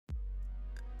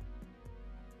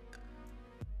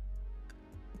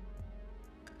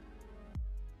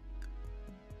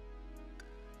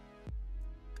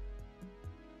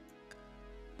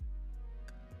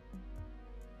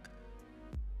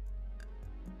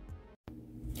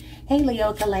Hey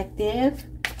Leo Collective,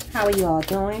 how are you all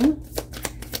doing?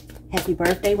 Happy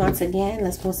birthday once again.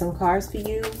 Let's pull some cards for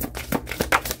you.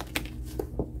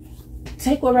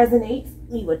 Take what resonates,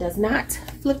 leave what does not.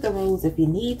 Flip the rules if you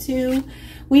need to.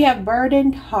 We have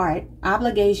burdened heart,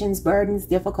 obligations, burdens,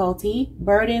 difficulty.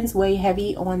 Burdens weigh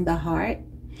heavy on the heart.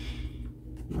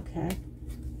 Okay.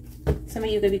 Some of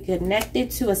you could be connected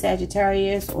to a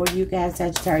Sagittarius, or you got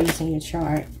Sagittarius in your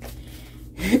chart.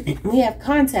 We have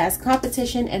contest,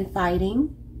 competition, and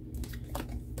fighting.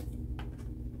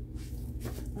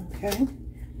 Okay.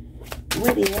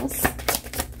 What else?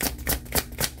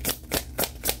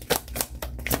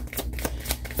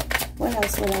 What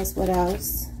else? What else? What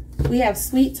else? We have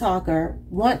sweet talker,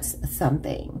 wants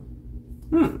something.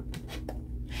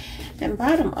 And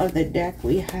bottom of the deck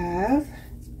we have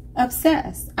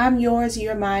obsessed. I'm yours,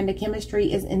 you're mine. The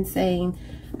chemistry is insane.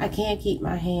 I can't keep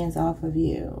my hands off of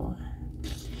you.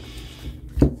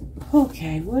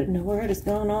 Okay, what in the world is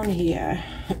going on here?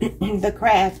 The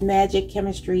craft, magic,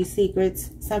 chemistry,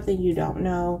 secrets, something you don't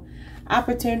know.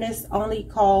 Opportunist only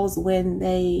calls when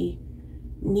they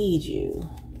need you.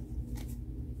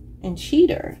 And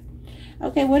cheater.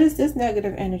 Okay, what is this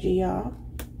negative energy, y'all?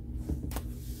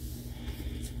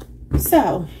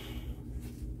 So,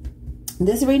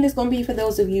 this reading is going to be for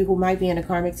those of you who might be in a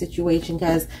karmic situation,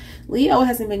 because Leo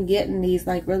hasn't been getting these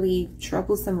like really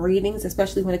troublesome readings,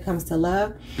 especially when it comes to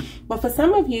love. But for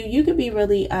some of you, you could be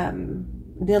really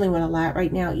dealing with a lot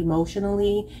right now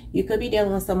emotionally. You could be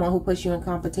dealing with someone who puts you in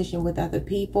competition with other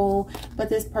people, but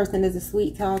this person is a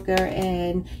sweet talker,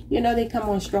 and you know they come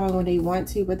on strong when they want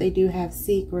to, but they do have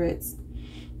secrets.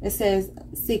 It says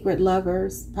secret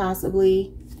lovers,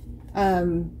 possibly.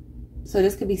 So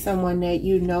this could be someone that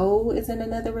you know is in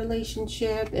another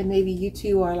relationship, and maybe you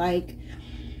two are like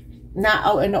not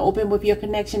out in the open with your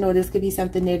connection, or this could be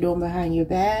something they're doing behind your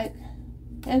back.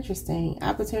 Interesting.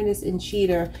 Opportunist and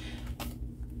cheater.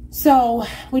 So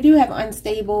we do have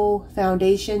unstable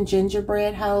foundation,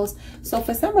 gingerbread house. So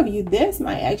for some of you, this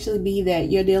might actually be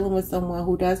that you're dealing with someone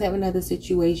who does have another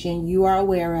situation. You are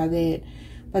aware of it,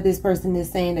 but this person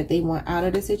is saying that they want out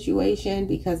of the situation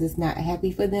because it's not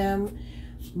happy for them.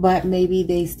 But maybe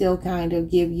they still kind of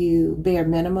give you bare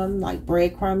minimum, like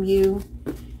breadcrumb you.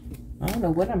 I don't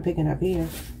know what I'm picking up here.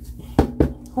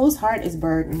 Whose heart is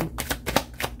burdened?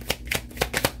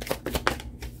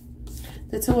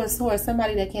 The Two of Swords,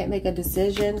 somebody that can't make a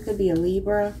decision. Could be a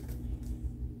Libra.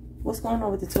 What's going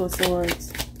on with the Two of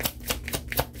Swords?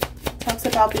 Talks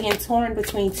about being torn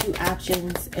between two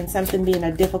options and something being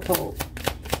a difficult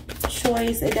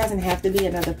choice. It doesn't have to be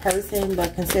another person,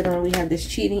 but considering we have this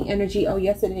cheating energy. Oh,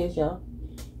 yes, it is, y'all.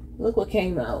 Look what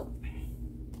came out.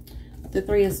 The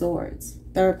Three of Swords.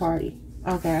 Third party.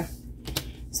 Okay.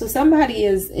 So somebody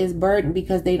is burdened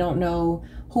because they don't know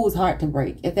whose heart to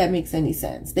break, if that makes any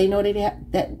sense. They know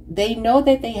they know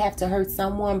that they have to hurt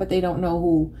someone, but they don't know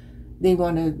who they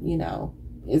want to, you know,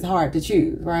 it's hard to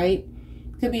choose, right?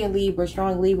 Could be a Libra,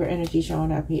 strong Libra energy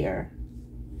showing up here.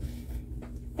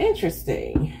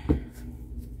 Interesting.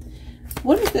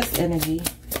 What is this energy?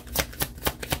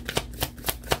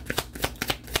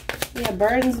 Yeah,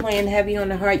 burdens weighing heavy on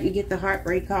the heart. You get the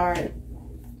heartbreak card.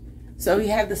 So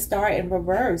you have the Star in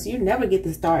reverse. You never get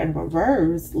the Star in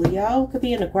reverse, Leo. Could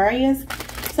be an Aquarius.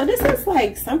 So this is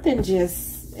like something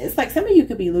just, it's like some of you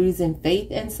could be losing faith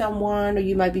in someone, or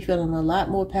you might be feeling a lot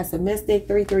more pessimistic.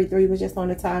 333 was just on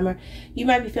the timer. You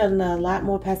might be feeling a lot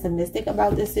more pessimistic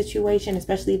about this situation,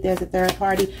 especially if there's a third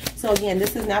party. So again,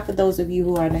 this is not for those of you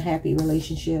who are in a happy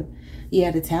relationship.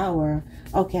 Yeah, the Tower.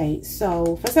 Okay,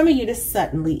 so for some of you, this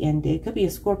suddenly ended. Could be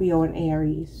a Scorpio and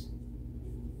Aries.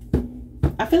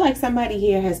 I feel like somebody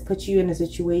here has put you in a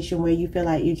situation where you feel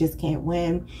like you just can't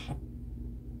win.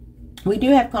 We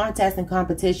do have contest and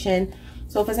competition.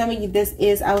 So for some of you, this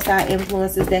is outside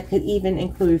influences that could even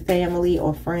include family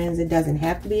or friends. It doesn't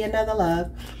have to be another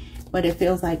love, but it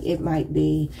feels like it might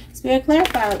be. Spirit,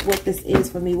 clarify what this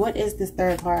is for me. What is this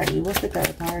third party? What's the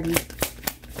third party?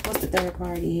 What's the third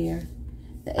party here?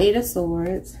 The Eight of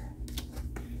Swords.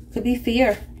 Could be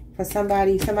fear for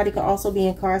somebody. Somebody could also be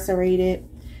incarcerated.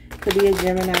 Could be a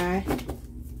Gemini.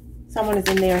 Someone is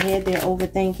in their head. They're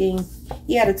overthinking.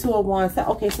 Yeah, the Two of Wands. So,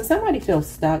 okay, so somebody feels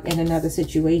stuck in another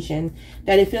situation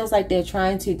that it feels like they're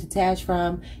trying to detach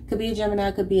from. Could be a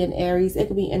Gemini. Could be an Aries. It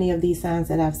could be any of these signs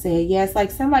that I've said. Yeah, it's like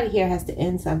somebody here has to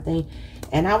end something.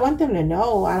 And I want them to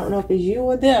know, I don't know if it's you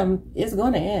or them, it's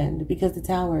going to end because the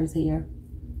Tower is here.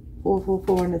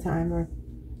 444 on the timer.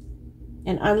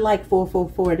 And unlike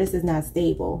 444, this is not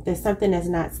stable. There's something that's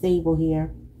not stable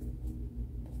here.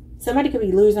 Somebody could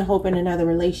be losing hope in another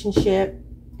relationship,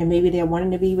 and maybe they're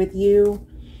wanting to be with you.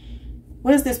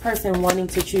 What is this person wanting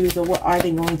to choose, or what are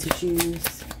they going to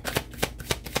choose?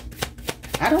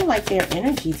 I don't like their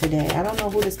energy today. I don't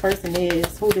know who this person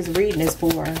is, who this reading is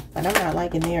for, but I'm not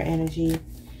liking their energy.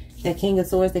 That King of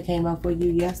Swords that came up for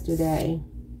you yesterday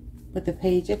with the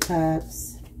Page of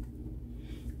Cups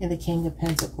and the King of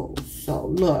Pentacles. So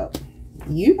look,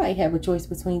 you might have a choice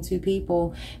between two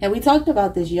people. And we talked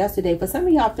about this yesterday. For some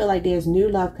of y'all, feel like there's new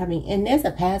love coming in. There's a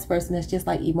past person that's just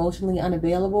like emotionally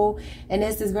unavailable. And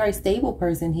there's this very stable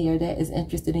person here that is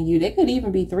interested in you. There could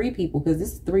even be three people, because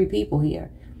this is three people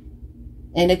here.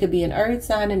 And it could be an earth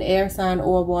sign, an air sign,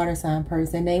 or a water sign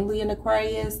person, namely an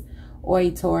Aquarius or a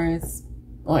Taurus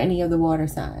or any of the water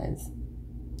signs.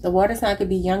 The water sign could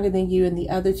be younger than you, and the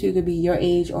other two could be your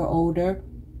age or older.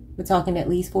 We're talking at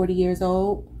least 40 years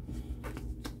old.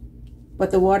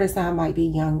 But the water sign might be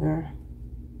younger.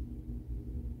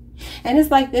 And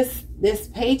it's like this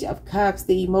Page of Cups,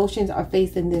 the emotions are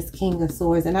facing this King of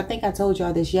Swords. And I think I told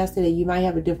y'all this yesterday. You might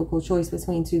have a difficult choice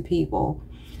between two people.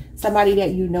 Somebody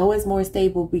that you know is more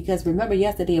stable, because remember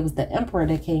yesterday it was the Emperor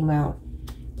that came out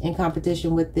in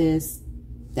competition with this.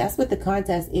 That's what the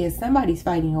contest is. Somebody's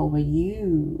fighting over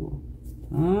you.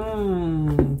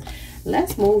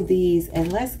 Let's move these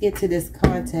and let's get to this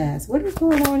contest. What is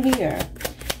going on here?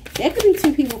 There could be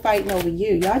two people fighting over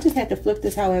you. Y'all just have to flip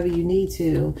this however you need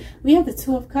to. We have the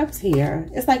Two of Cups here.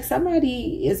 It's like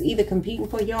somebody is either competing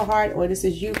for your heart, or this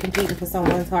is you competing for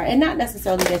someone's heart. And not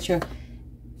necessarily that you're...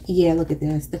 Yeah, look at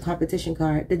this. The competition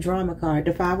card, the drama card,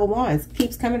 the Five of Wands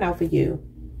keeps coming out for you.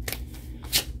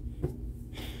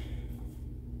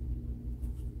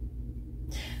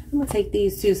 I'm going to take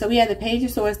these two. So we have the Page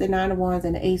of Swords, the Nine of Wands,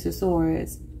 and the Ace of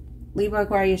Swords. Libra,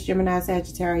 Aquarius, Gemini,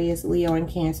 Sagittarius, Leo, and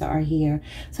Cancer are here.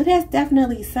 So there's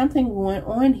definitely something going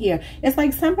on here. It's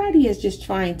like somebody is just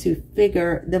trying to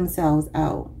figure themselves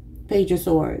out. Page of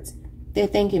Swords. They're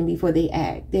thinking before they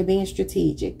act. They're being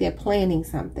strategic. They're planning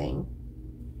something.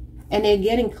 And they're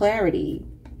getting clarity.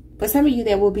 For some of you,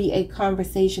 there will be a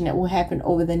conversation that will happen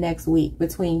over the next week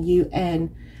between you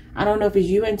and, I don't know if it's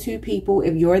you and two people,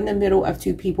 if you're in the middle of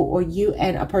two people, or you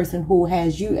and a person who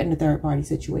has you in a third party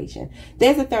situation.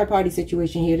 There's a third party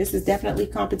situation here. This is definitely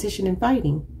competition and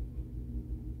fighting.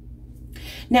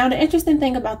 Now, the interesting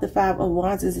thing about the Five of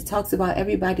Wands is it talks about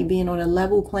everybody being on a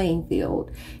level playing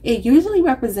field. It usually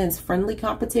represents friendly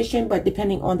competition, but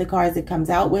depending on the cards it comes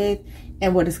out with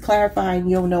and what is clarifying,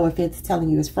 you'll know if it's telling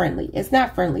you it's friendly. It's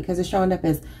not friendly because it's showing up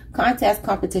as contest,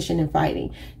 competition, and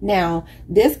fighting. Now,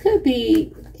 this could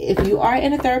be, if you are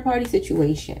in a third party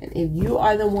situation, if you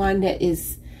are the one that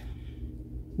is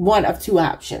one of two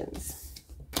options,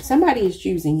 somebody is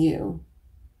choosing you.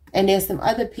 And there's some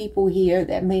other people here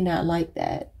that may not like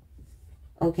that.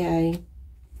 Okay.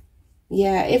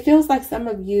 Yeah, it feels like some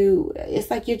of you,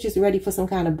 it's like you're just ready for some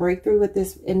kind of breakthrough with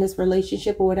this, in this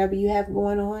relationship or whatever you have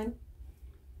going on.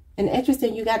 And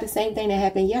interesting, you got the same thing that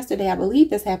happened yesterday. I believe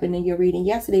this happened in your reading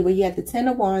yesterday, where you had the Ten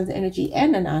of Wands energy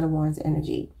and the Nine of Wands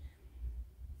energy.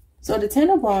 So the Ten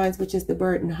of Wands, which is the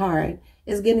burdened heart,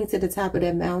 is getting to the top of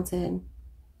that mountain.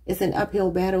 It's an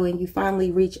uphill battle, and you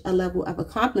finally reach a level of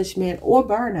accomplishment or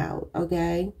burnout,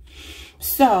 okay?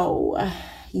 So,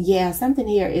 yeah, something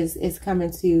here is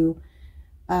coming to,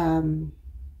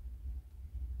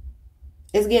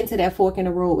 it's getting to that fork in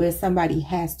the road where somebody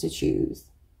has to choose.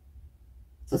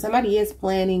 So somebody is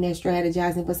planning and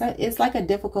strategizing, but it's like a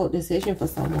difficult decision for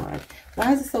someone.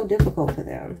 Why is it so difficult for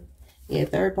them? Yeah,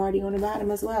 third party on the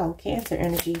bottom as well. Cancer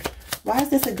energy. Why is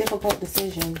this a difficult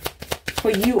decision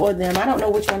for you or them? I don't know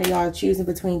which one of y'all are choosing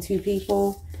between two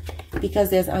people, because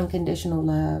there's unconditional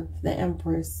love. The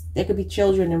Empress. There could be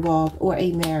children involved or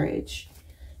a marriage.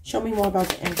 Show me more about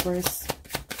the Empress.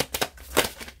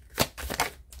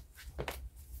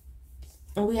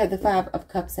 And we have the Five of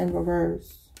Cups in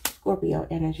reverse. Scorpio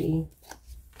energy.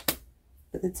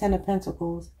 With the Ten of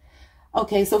Pentacles.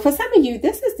 Okay, so for some of you,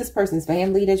 this is this person's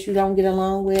family that you don't get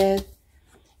along with.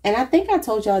 And I think I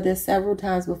told y'all this several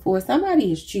times before.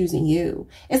 Somebody is choosing you.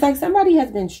 It's like somebody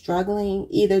has been struggling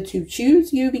either to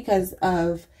choose you because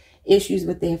of issues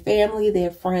with their family, their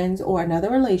friends, or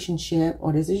another relationship,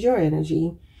 or this is your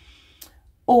energy.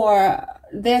 Or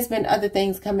there's been other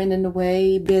things coming in the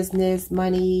way, business,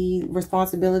 money,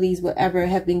 responsibilities, whatever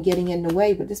have been getting in the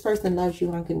way. But this person loves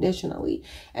you unconditionally.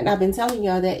 And I've been telling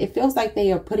y'all that it feels like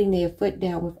they are putting their foot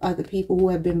down with other people who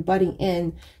have been butting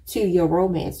in to your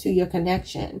romance, to your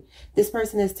connection. This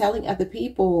person is telling other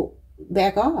people,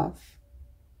 back off.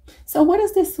 So what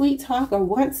is this sweet talk or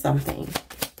want something?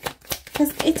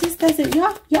 Because it just doesn't,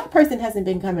 your person hasn't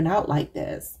been coming out like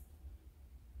this.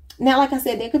 Now, like I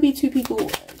said, there could be two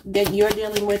people that you're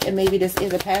dealing with, and maybe this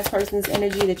is a past person's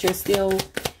energy that you're still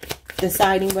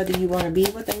deciding whether you want to be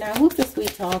with them now. Who's the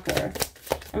sweet talker?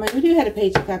 I mean, we do have a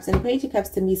Page of Cups, and the Page of Cups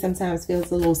to me sometimes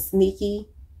feels a little sneaky.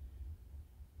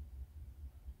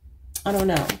 I don't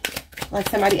know. Like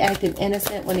somebody acting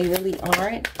innocent when they really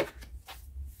aren't.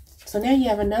 So now you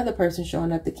have another person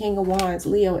showing up. The King of Wands,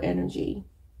 Leo energy.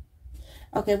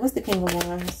 Okay, what's the King of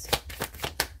Wands?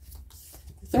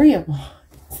 Three of Wands.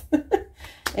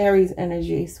 Aries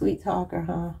energy. Sweet talker,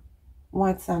 huh?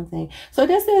 Want something. So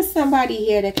this is somebody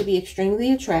here that could be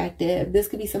extremely attractive. This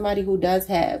could be somebody who does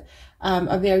have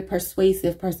a very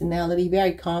persuasive personality,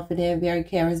 very confident, very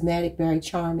charismatic, very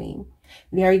charming,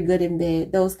 very good in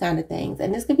bed, those kind of things.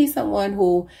 And this could be someone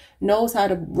who knows how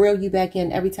to reel you back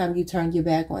in every time you turn your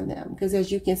back on them. Because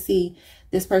as you can see,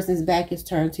 this person's back is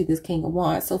turned to this King of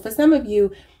Wands. So for some of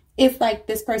you, it's like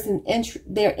this person,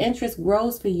 their interest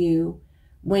grows for you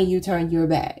when you turn your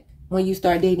back. When you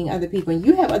start dating other people, and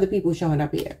you have other people showing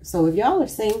up here. So if y'all are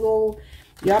single,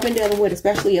 y'all been dealing with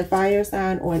especially a fire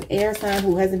sign or an air sign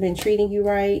who hasn't been treating you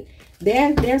right,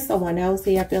 there's someone else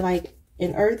here. I feel like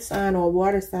an earth sign or a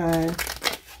water sign.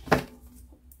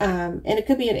 And it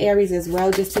could be an Aries as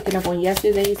well, just picking up on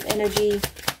yesterday's energy.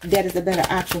 That is a better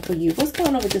option for you. What's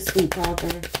going on with this sweet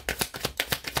talker?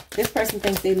 This person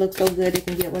thinks they look so good they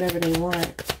can get whatever they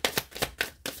want.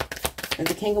 But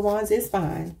the King of Wands is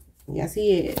fine. Yes,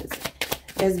 he is.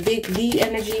 There's big D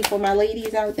energy for my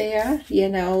ladies out there. You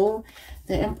know,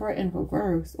 the Emperor in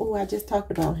reverse. Oh, I just talked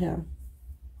about him.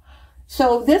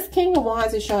 So this King of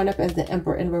Wands is showing up as the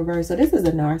Emperor in reverse. So this is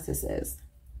a narcissist.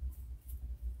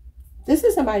 This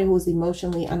is somebody who's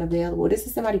emotionally unavailable. This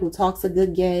is somebody who talks a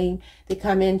good game. They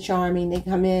come in charming. They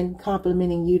come in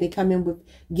complimenting you. They come in with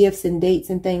gifts and dates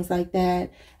and things like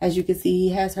that. As you can see, he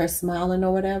has her smiling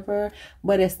or whatever,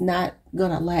 but it's not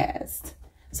going to last.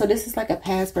 So this is like a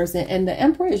past person. And the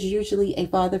Emperor is usually a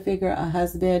father figure, a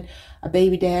husband, a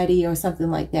baby daddy, or something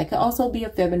like that. Could also be a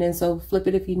feminine, so flip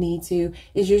it if you need to.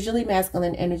 It's usually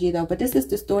masculine energy though, but this is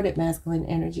distorted masculine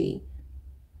energy.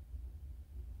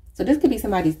 So this could be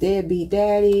somebody's deadbeat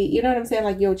daddy. You know what I'm saying?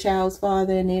 Like your child's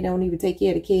father, and they don't even take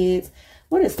care of the kids.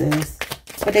 What is this?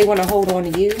 But they want to hold on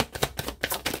to you.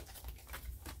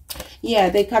 Yeah,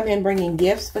 they come in bringing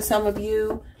gifts for some of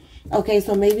you. Okay,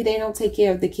 so maybe they don't take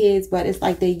care of the kids, but it's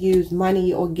like they use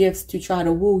money or gifts to try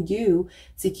to woo you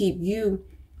to keep you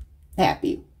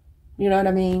happy. You know what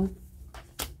I mean?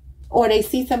 Or they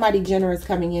see somebody generous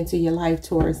coming into your life,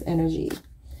 Taurus energy.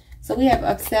 So we have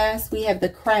obsessed, we have the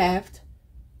craft,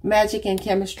 magic and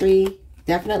chemistry.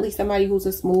 Definitely somebody who's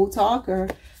a smooth talker.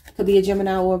 Could be a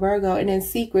Gemini or a Virgo. And then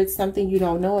secrets, something you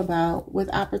don't know about,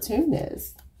 with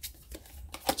opportunists.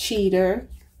 Cheater.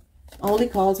 Only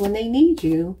calls when they need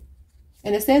you.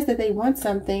 And it says that they want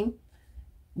something.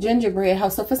 Gingerbread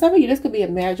house. So for some of you, this could be a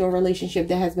marriage or relationship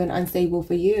that has been unstable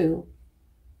for you.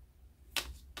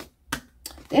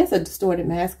 There's a distorted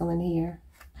masculine here.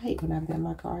 I hate when I've got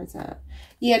my cards up.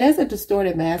 Yeah, there's a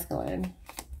distorted masculine.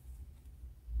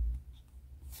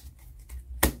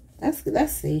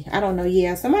 Let's see. I don't know.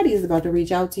 Yeah, somebody is about to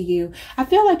reach out to you. I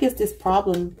feel like it's this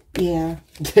problem. Yeah,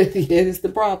 it's the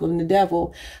problem, the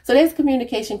devil. So there's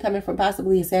communication coming from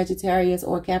possibly a Sagittarius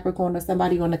or Capricorn or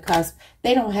somebody on the cusp.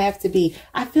 They don't have to be.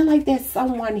 I feel like there's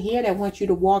someone here that wants you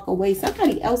to walk away.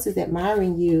 Somebody else is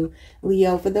admiring you,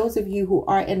 Leo. For those of you who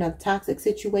are in a toxic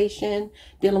situation,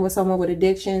 dealing with someone with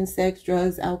addiction, sex,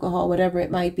 drugs, alcohol, whatever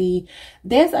it might be,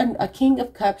 there's a King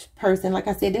of Cups person. Like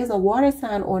I said, there's a water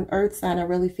sign or an earth sign I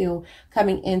really feel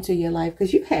coming into your life,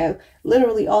 because you have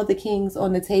literally all the kings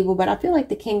on the table. But I feel like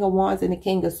the King of Wands and the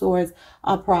King of Swords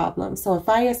are problems. So a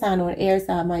fire sign or an air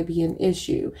sign might be an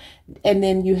issue. And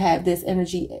then you have this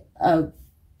energy of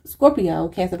Scorpio,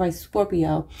 Cancer, Pisces,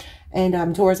 Scorpio,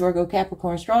 and Taurus, Virgo,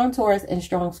 Capricorn, strong Taurus and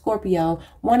strong Scorpio,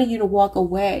 wanting you to walk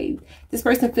away. This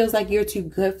person feels like you're too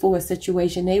good for a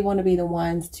situation. They want to be the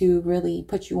ones to really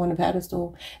put you on a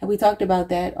pedestal. And we talked about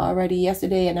that already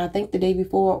yesterday, and I think the day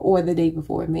before or the day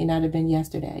before. It may not have been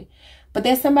yesterday. But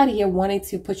there's somebody here wanting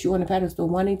to put you on a pedestal,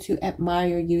 wanting to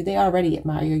admire you. They already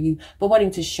admire you, but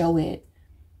wanting to show it.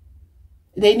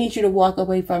 They need you to walk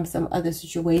away from some other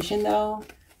situation though.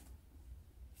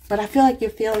 But I feel like your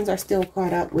feelings are still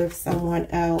caught up with someone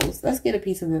else. Let's get a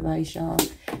piece of advice, y'all.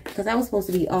 Because I was supposed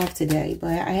to be off today,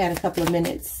 but I had a couple of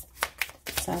minutes.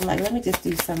 So I'm like, let me just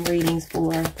do some readings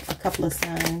for a couple of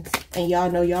signs. And y'all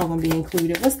know y'all going to be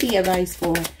included. What's the advice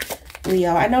for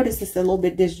Leo. I know this is a little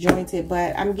bit disjointed,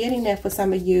 but I'm getting that for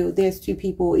some of you, there's two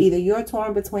people. Either you're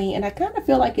torn between, and I kind of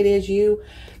feel like it is you,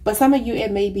 but some of you,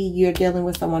 it may be you're dealing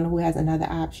with someone who has another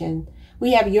option.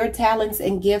 We have your talents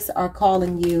and gifts are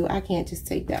calling you. I can't just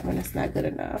take that one. That's not good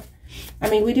enough. I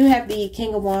mean, we do have the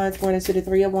King of Wands going into the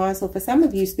Three of Wands. So for some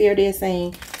of you, Spirit is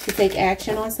saying to take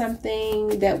action on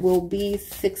something that will be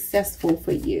successful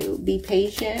for you. Be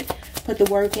patient, put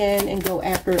the work in, and go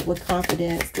after it with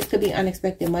confidence. This could be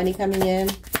unexpected money coming in.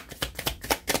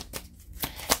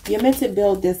 You're meant to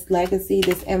build this legacy,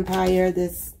 this empire,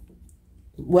 this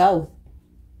wealth.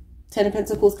 Ten of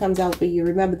Pentacles comes out for you.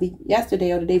 Remember,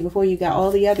 yesterday or the day before, you got all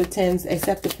the other tens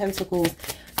except the Pentacles.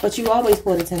 But you always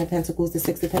pull the Ten of Pentacles, the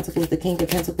Six of Pentacles, the King of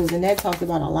Pentacles. And that talks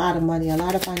about a lot of money, a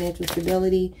lot of financial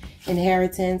stability,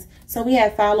 inheritance. So we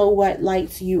have follow what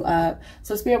lights you up.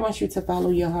 So Spirit wants you to follow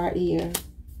your heart here.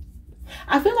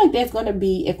 I feel like there's going to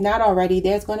be, if not already,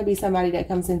 there's going to be somebody that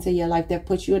comes into your life that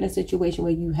puts you in a situation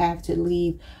where you have to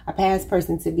leave a past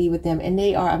person to be with them. And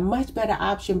they are a much better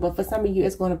option. But for some of you,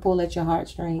 it's going to pull at your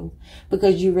heartstrings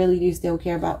because you really do still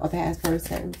care about a past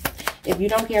person. If you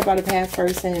don't care about a past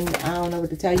person, I don't know what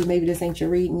to tell you. Maybe this ain't your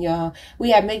reading, y'all.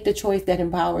 We have make the choice that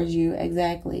empowers you.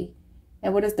 Exactly.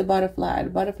 And what is the butterfly? The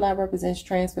butterfly represents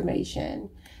transformation.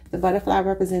 The butterfly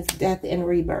represents death and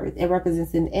rebirth. It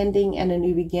represents an ending and a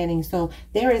new beginning. So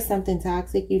there is something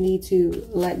toxic you need to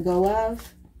let go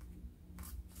of.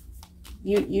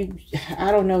 I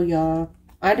don't know, y'all.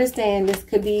 Understand this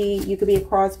could be, you could be a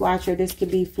cross watcher. This could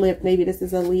be flipped. Maybe this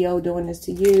is a Leo doing this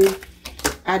to you.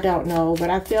 I don't know. But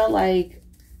I feel like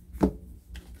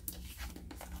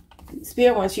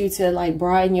Spirit wants you to like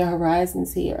broaden your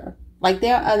horizons here. Like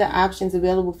there are other options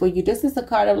available for you. This is a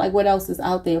card of like, what else is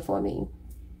out there for me?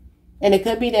 And it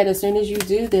could be that as soon as you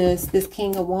do this, this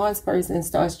King of Wands person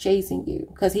starts chasing you.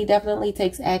 Because he definitely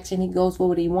takes action. He goes for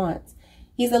what he wants.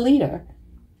 He's a leader.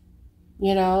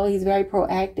 You know, he's very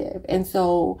proactive. And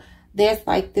so there's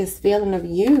like this feeling of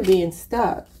you being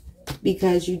stuck.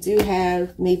 Because you do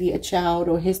have maybe a child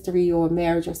or history or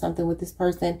marriage or something with this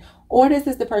person. Or this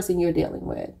is the person you're dealing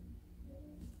with.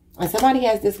 And somebody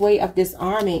has this way of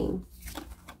disarming.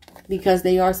 Because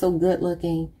they are so good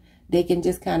looking. They can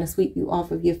just kind of sweep you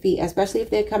off of your feet. Especially if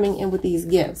they're coming in with these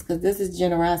gifts. Because this is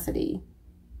generosity.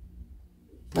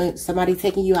 Like somebody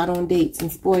taking you out on dates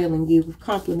and spoiling you with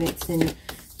compliments and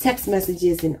text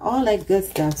messages and all that good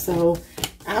stuff. So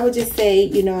I would just say,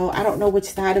 you know, I don't know which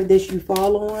side of this you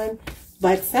fall on.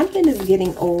 But something is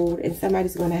getting old. And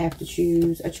somebody's going to have to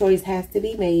choose. A choice has to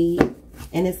be made.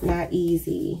 And it's not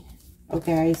easy.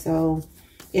 Okay, so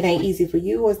it ain't easy for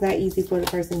you. Or it's not easy for the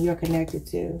person you're connected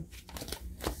to.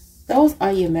 Those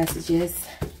are your messages.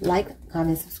 Like,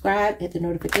 comment, subscribe, hit the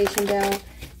notification bell,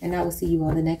 and I will see you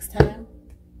all the next time.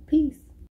 Peace.